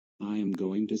I am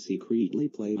going to secretly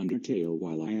play Undertale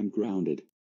while I am grounded.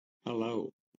 Hello,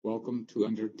 welcome to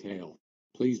Undertale.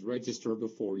 Please register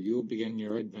before you begin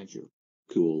your adventure.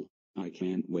 Cool, I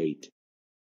can't wait.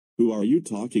 Who are you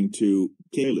talking to,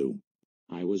 Caillou?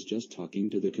 I was just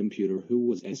talking to the computer who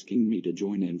was asking me to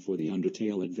join in for the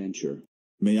Undertale adventure.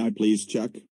 May I please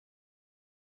check?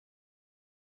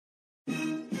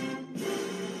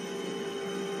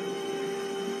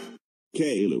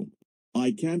 Caillou,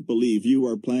 I can't believe you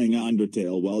are playing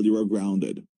Undertale while you are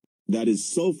grounded. That is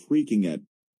so freaking it.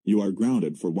 You are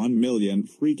grounded for 1 million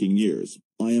freaking years.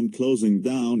 I am closing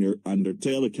down your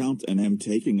Undertale account and am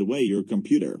taking away your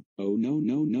computer. Oh no,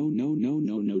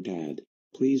 Dad.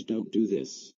 Please don't do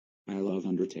this. I love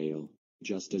Undertale,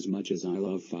 just as much as I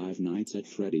love Five Nights at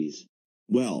Freddy's.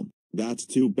 Well, that's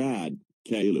too bad,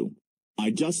 Caillou.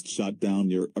 I just shut down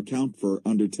your account for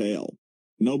Undertale.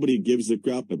 Nobody gives a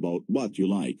crap about what you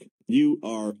like. You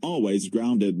are always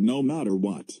grounded no matter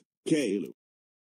what, Caillou.